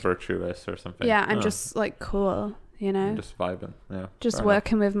like virtuous or something. Yeah, I'm just like cool, you know. I'm just vibing, yeah. Just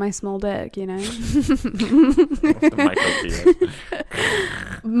working with my small dick, you know. The micro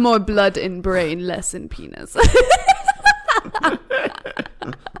penis. More blood in brain, less in penis. Fuck.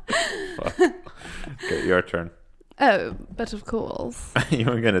 Okay, your turn. Oh, but of course. You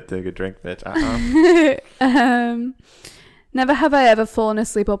were gonna take a drink, bitch. Never have I ever fallen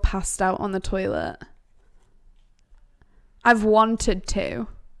asleep or passed out on the toilet. I've wanted to,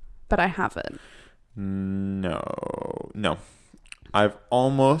 but I haven't. No. I've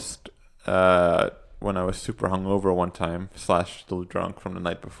almost, when I was super hungover one time, / still drunk from the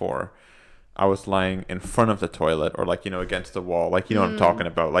night before, I was lying in front of the toilet or like, you know, against the wall. Like, you know what I'm talking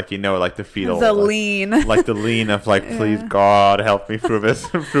about. Like, you know, like the fetal. The lean. Like the lean of like, please God, help me through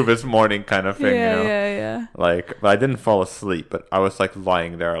this morning kind of thing, you know? Yeah. Like, but I didn't fall asleep, but I was like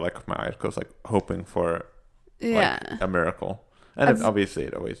lying there, like with my eyes closed, like hoping for like, a miracle. And obviously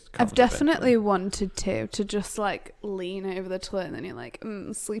it always comes. I've definitely wanted to just like lean over the toilet and then you're like,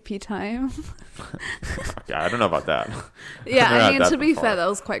 sleepy time. Yeah, I don't know about that. Yeah, I mean, to be fair, that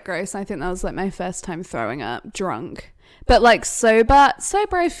was quite gross. I think that was like my first time throwing up drunk. But like sober,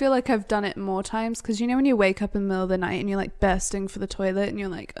 I feel like I've done it more times because you know when you wake up in the middle of the night and you're like bursting for the toilet and you're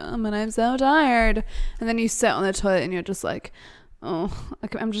like, and I'm so tired. And then you sit on the toilet and you're just like,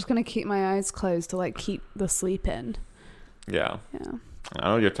 I'm just going to keep my eyes closed to like keep the sleep in. Yeah. I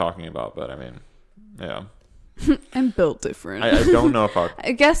know what you're talking about, but I mean, yeah. I'm built different. I don't know if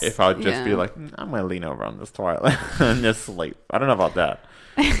I guess if I'd just be like, I'm gonna lean over on this toilet and just sleep. I don't know about that.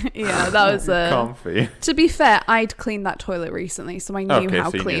 Yeah, that was comfy. To be fair, I'd cleaned that toilet recently, so I knew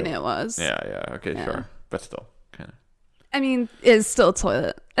how clean it was. Yeah. Okay, sure, but still, kind of. I mean, it's still a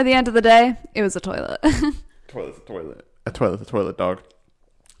toilet. At the end of the day, it was a toilet. Toilet's a toilet. A toilet's a toilet, dog.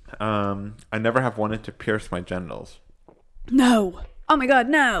 I never have wanted to pierce my genitals. No. Oh my god,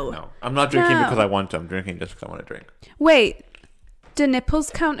 no. No. I'm not drinking because I want to. I'm drinking just because I want to drink. Wait. Do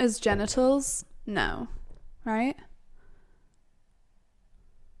nipples count as genitals? No. Right?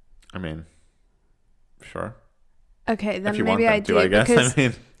 I mean, sure. Okay, then if you maybe want them I do. I guess.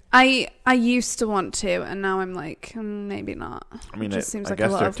 Because I mean, I used to want to, and now I'm like, maybe not. I mean, it just seems I like guess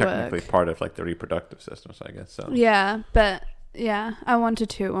a lot they're of technically work. part of like the reproductive system, so I guess so. Yeah, but yeah, I wanted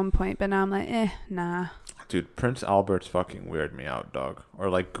to at one point, but now I'm like, nah. Dude, Prince Albert's fucking weird me out, dog. Or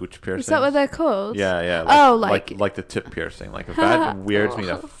like gooch piercing. Is that what they're called? Yeah. Like the tip piercing. Like that weirds me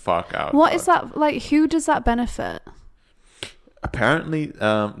the fuck out. What is that? Like, who does that benefit? Apparently,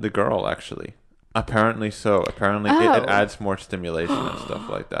 the girl actually. Apparently so. Apparently it adds more stimulation and stuff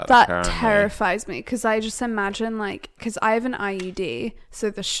like that. That terrifies me because I just imagine like, because I have an IUD, so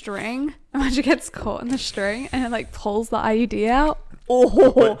the string, imagine it gets caught in the string and it like pulls the IUD out.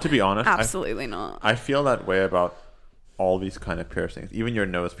 But to be honest, absolutely not. I feel that way about all these kind of piercings, even your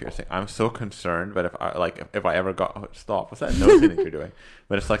nose piercing. I'm so concerned that if I ever got stop, what's that nose thing that you're doing?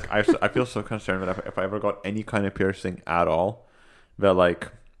 But it's like I feel so concerned that if I ever got any kind of piercing at all, that like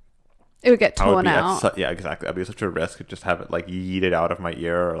It would get I would torn be out. yeah, exactly. That'd be such a risk to just have it like yeeted out of my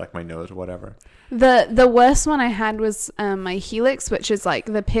ear or like my nose or whatever. The worst one I had was my helix, which is like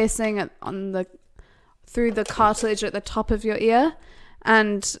the piercing through the cartilage at the top of your ear,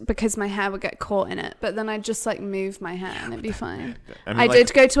 and because my hair would get caught in it, but then I'd just like move my hair and it'd be fine. I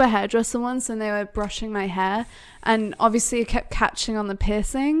did go to a hairdresser once and they were brushing my hair, and obviously it kept catching on the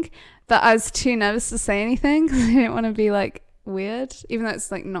piercing, but I was too nervous to say anything because I didn't want to be like weird, even though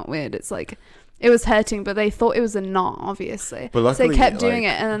it's like not weird. It's like it was hurting, but they thought it was a knot, obviously. But luckily, so they kept doing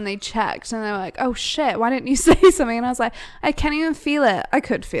it, and then they checked, and they were like, "Oh shit, why didn't you say something?" And I was like, "I can't even feel it." I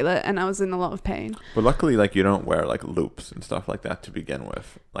could feel it, and I was in a lot of pain. But luckily, like you don't wear like loops and stuff like that to begin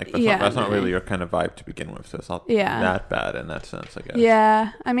with. Like that's not really your kind of vibe to begin with. So it's not that bad in that sense, I guess.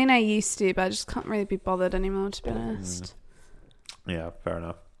 Yeah, I mean, I used to, but I just can't really be bothered anymore, to be honest. Yeah, fair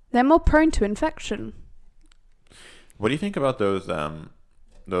enough. They're more prone to infection. What do you think about those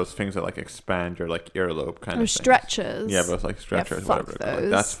things that like expand your like earlobe kind of stretchers? Yeah, those like stretchers, yeah, whatever. Like,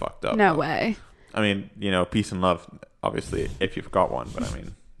 that's fucked up. No way. I mean, peace and love, obviously, if you've got one. But I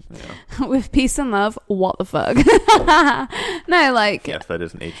mean, with peace and love, what the fuck? No, like yes, that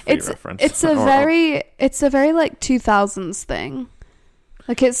is an H3 reference. It's a very like 2000s thing.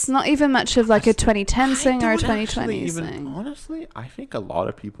 Like it's not even much of like a 2010 thing or a 2020 thing. Honestly, I think a lot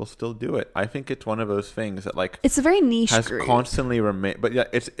of people still do it. I think it's one of those things that like it's a very niche has group. Constantly remained. But yeah,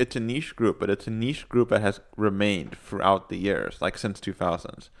 it's a niche group, but it's a niche group that has remained throughout the years, like since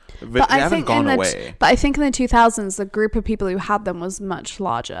 2000s. But they haven't gone away. But I think in the 2000s, the group of people who had them was much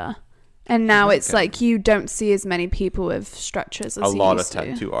larger. And now it's like you don't see as many people with stretchers as a lot of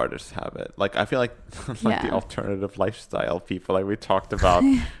tattoo artists have it. Like I feel like the alternative lifestyle people like we talked about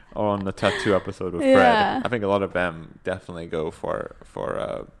on the tattoo episode with Fred. I think a lot of them definitely go for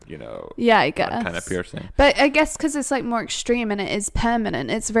I guess that kind of piercing. But I guess because it's like more extreme and it is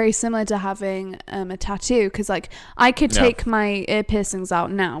permanent, it's very similar to having a tattoo. Because like I could take my ear piercings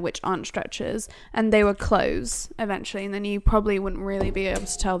out now, which aren't stretchers, and they would close eventually, and then you probably wouldn't really be able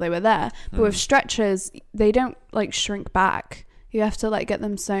to tell they were there. But with stretchers, they don't like shrink back. You have to like get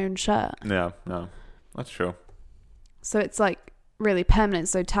them sewn shut. Yeah, no, that's true. So it's like really permanent.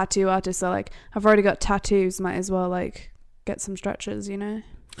 So tattoo artists are like, I've already got tattoos, might as well like get some stretchers,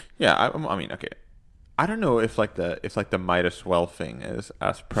 Yeah, I mean, okay. I don't know if the might as well thing is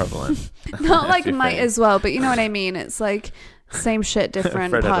as prevalent. Not like might as well, but you know what I mean. It's like same shit, different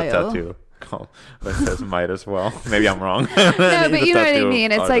Fred pile. has a tattoo that says might as well. Maybe I'm wrong. No, but you know what I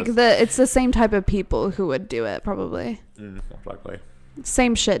mean. It's artist. It's the same type of people who would do it probably. Exactly.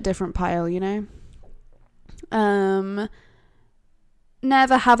 Same shit, different pile.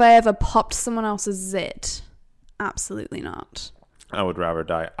 Never have I ever popped someone else's zit. Absolutely not. I would rather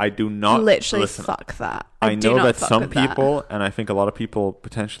die. I do not literally fuck that. I know that some people, and I think a lot of people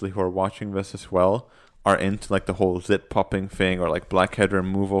potentially who are watching this as well, are into like the whole zit popping thing or like blackhead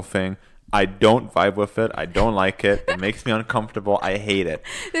removal thing. I don't vibe with it. I don't like it. It makes me uncomfortable. I hate it.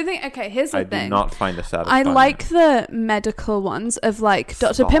 Here's the thing. I do not find it satisfying. I like the medical ones of like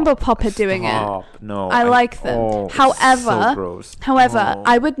Dr. Pimple Popper doing it. No. I like them. However,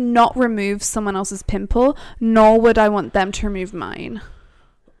 I would not remove someone else's pimple, nor would I want them to remove mine.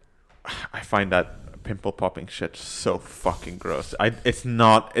 I find that pimple popping shit so fucking gross. It's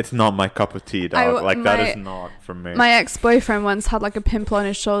not my cup of tea, dog. That is not for me. My ex-boyfriend once had like a pimple on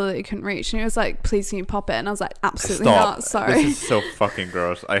his shoulder that he couldn't reach, and he was like, "Please, can you pop it?" And I was like, "Absolutely not. Sorry." This is so fucking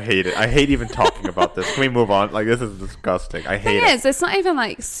gross. I hate it. I hate even talking about this. Can we move on? Like, this is disgusting. I hate it. It's not even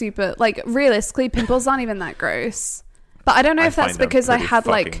like super. Like, realistically, pimples aren't even that gross. But I don't know if that's because I had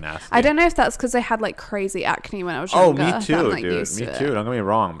like nasty. I don't know if that's because I had like crazy acne when I was younger. Oh, me too, dude. Me too. Don't get me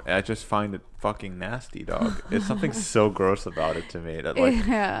wrong. I just find it fucking nasty, dog. It's something so gross about it to me that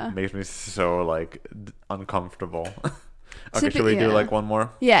like makes me so like uncomfortable. Okay, should we do like one more?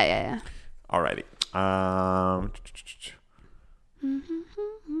 Yeah. Alrighty.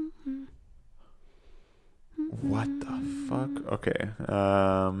 What the fuck? Okay.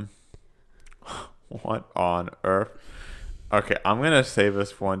 What on earth? Okay, I'm gonna save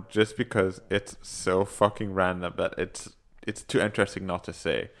this one just because it's so fucking random that it's too interesting not to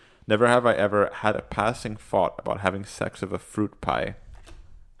say. Never have I ever had a passing thought about having sex with a fruit pie.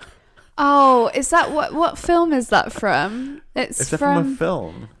 Oh, is that what film is that from? It's from a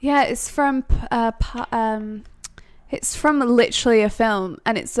film. Yeah, it's from it's from literally a film,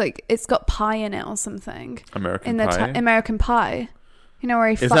 and it's like it's got pie in it or something. American Pie. American Pie. You know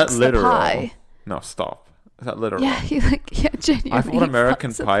where he fucks the pie. No, stop. Is that literal? Yeah, genuinely. I thought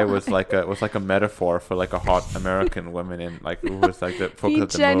American Pie was like a metaphor for like a hot American woman in like who was like the focus of the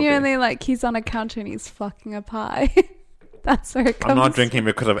movie. Genuinely like he's on a counter and he's fucking a pie. That's where it comes I'm not drinking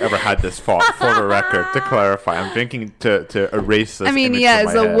because I've ever had this thought, for the record, to clarify. I'm drinking to erase this. I mean, image yeah, from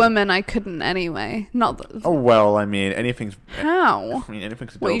as my a head. woman, I couldn't anyway. Not that. Oh, well, I mean, anything's... How? I mean,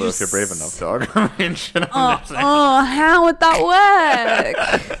 anything's What, you dildo if you're brave enough, dog. I mean, shit, I'm just saying. How would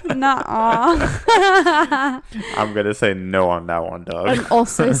that work? Nuh-uh. I'm going to say no on that one, dog. I'm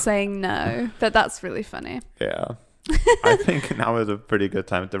also saying no, but that's really funny. Yeah. I think now is a pretty good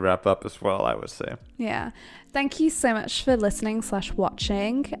time to wrap up as well, I would say. Yeah. Thank you so much for listening /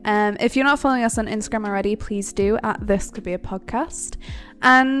 watching. If you're not following us on Instagram already, please do at This Could Be a Podcast.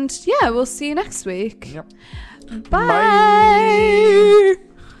 And yeah, we'll see you next week. Yep. Bye.